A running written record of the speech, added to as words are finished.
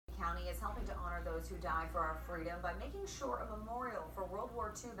helping to honor those who died for our freedom by making sure a memorial for World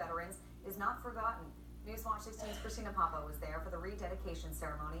War II veterans is not forgotten. Newswatch 16's Christina Papa was there for the rededication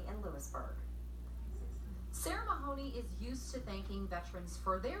ceremony in Lewisburg. Sarah Mahoney is used to thanking veterans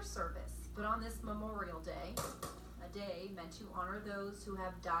for their service, but on this Memorial Day, a day meant to honor those who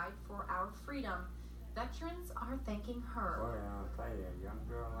have died for our freedom, veterans are thanking her. Boy, I'll tell you, a young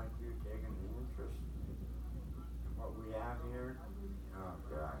girl like you taking the interest in what we have here, oh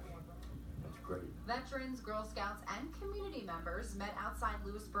gosh, that's great. Veterans, Girl Scouts, and community members met outside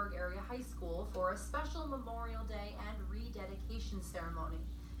Lewisburg Area High School for a special Memorial Day and rededication ceremony.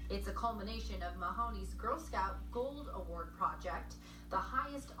 It's a culmination of Mahoney's Girl Scout Gold Award project, the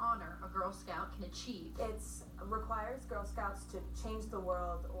highest honor a Girl Scout can achieve. It requires Girl Scouts to change the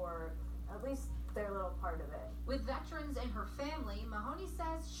world, or at least their little part of it. With veterans and her family, Mahoney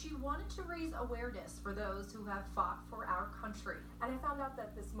says she wanted to raise awareness for those who have fought for our country. And I found out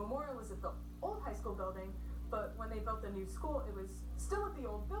that this memorial was at the old high school building, but when they built the new school, it was still at the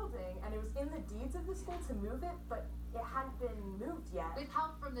old building, and it was in the deeds of the school to move it, but it hadn't been moved yet. With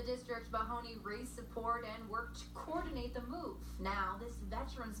help from the district, Mahoney raised support and worked to coordinate the move. Now, this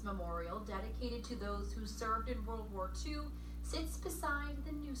Veterans Memorial, dedicated to those who served in World War II, sits beside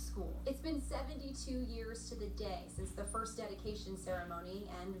the new school. It's been 72 years to the day since the first dedication ceremony,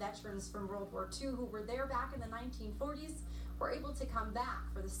 and veterans from World War II who were there back in the 1940s were able to come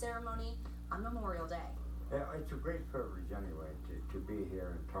back for the ceremony on Memorial Day. Yeah, it's a great privilege anyway to be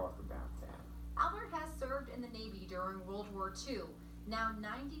here and talk about that. Albert has served in the Navy during World War II. Now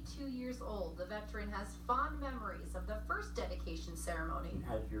 92 years old, the veteran has fond memories of the first dedication ceremony.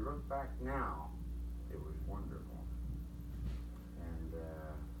 As you look back now, it was wonderful. And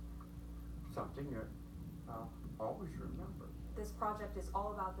something that I'll always remember. This project is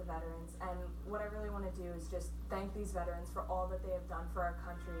all about the veterans, and what I really want to do is just thank these veterans for all that they have done for our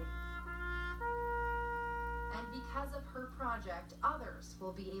country. And because of her project, others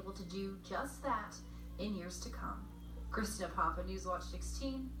will be able to do just that in years to come. Christina Papa, Newswatch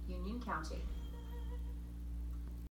 16, Union County.